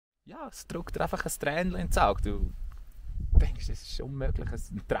ja, es drückt dir einfach ein Tränchen ins Auge. Du denkst, es ist unmöglich,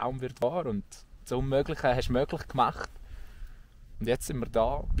 ein Traum wird wahr und das Unmögliche hast du möglich gemacht. Und jetzt sind wir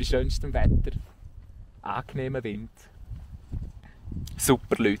da, bei schönstem Wetter, angenehmer Wind,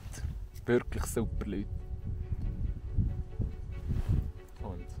 super Leute, wirklich super Leute.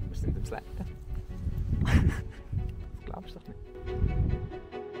 Und wir sind am Slacken. Das glaubst du doch nicht.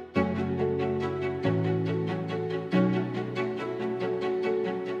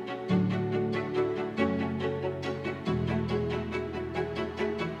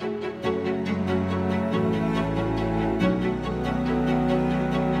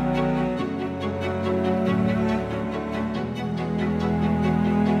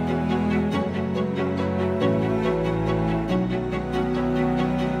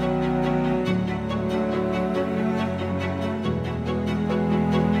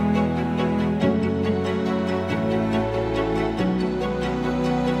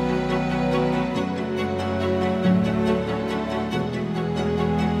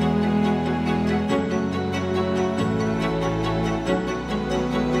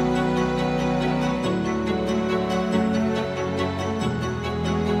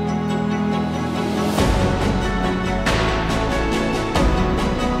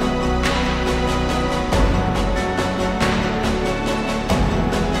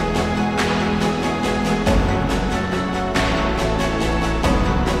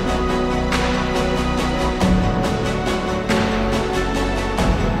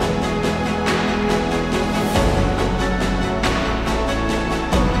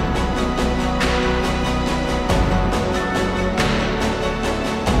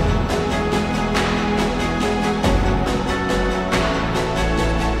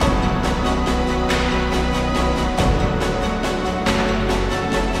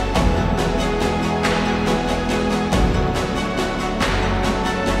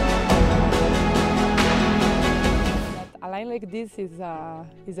 This is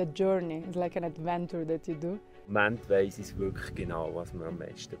a journey, it's like an adventure that you do. Im Moment weiss ich wirklich genau, was mir am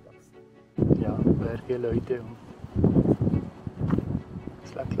meisten passt. Ja, Werke, Leute und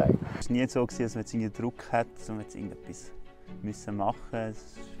Slackline. Es war nie so, dass man jetzt einen Druck hat, um jetzt irgendetwas machen müssen. Es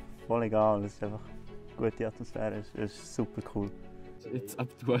ist voll egal, es ist einfach eine gute Atmosphäre, es ist super cool. It's up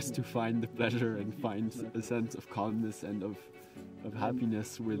to us to find the pleasure and find a sense of calmness and of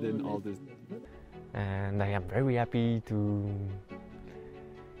happiness within all this. And I am very happy to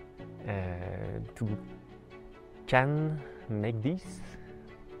can make this.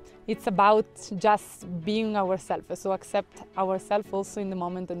 It's about just being ourselves, so accept ourselves also in the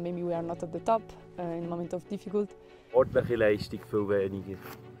moment that maybe we are not at the top, in the moment of difficulty. Sportliche Leistung viel weniger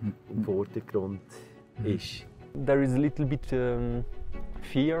im Vordergrund ist. There is a little bit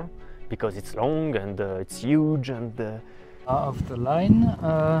fear because it's long and it's huge and. Auf der Line,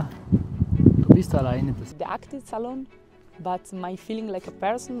 du bist alleine. The act is alone, but my feeling like a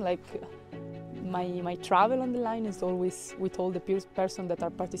person, like my travel on the line is always with all the persons that are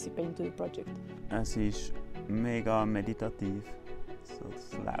participating to the project. Es ist mega meditativ, so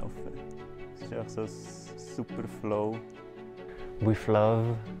das Laufen. Es ist einfach so ein super Flow. With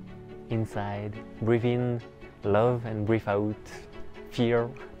love inside, breathe in love and breathe out fear,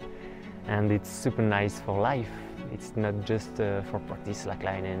 and it's super nice for life. It's not just for practice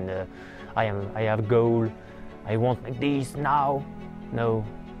slackline and I have a goal, I want like this now. No,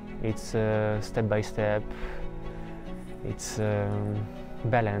 it's step by step, it's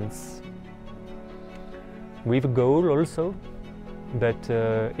balance. With a goal also, but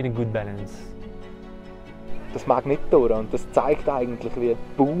in a good balance. Das mag nicht durch und das zeigt eigentlich, wie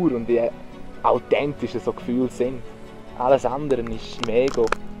pur und wie authentisch so Gefühle sind. Alles andere ist mega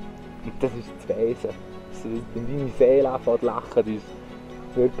und das ist das Wesen. Wenn deine Seele anfängt zu lachen, das ist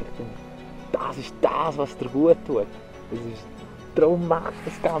wirklich, das ist das, was dir gut tut. Darum machst du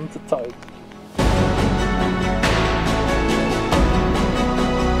das ganze Zeug.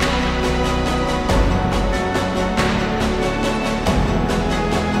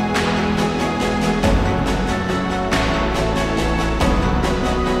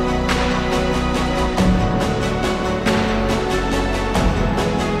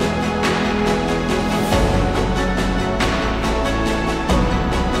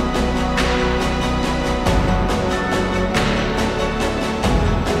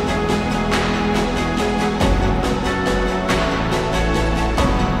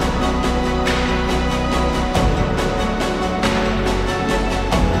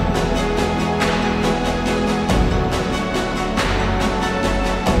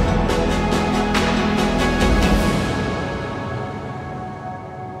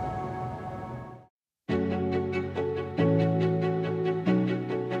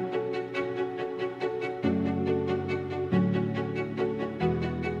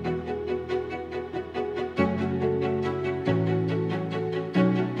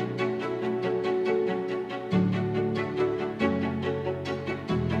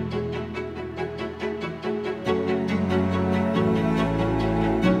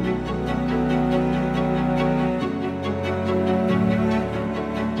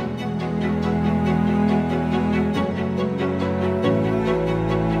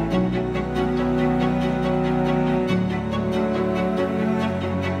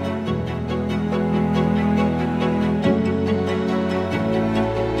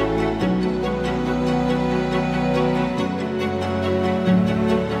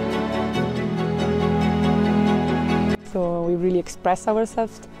 express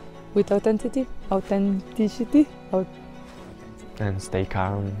ourselves with authenticity. And stay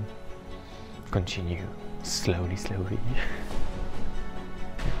calm. Continue slowly.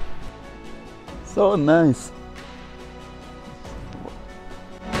 So nice.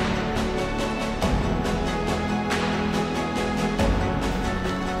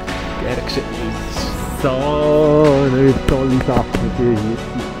 So eine tolle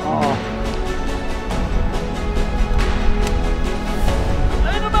Sache.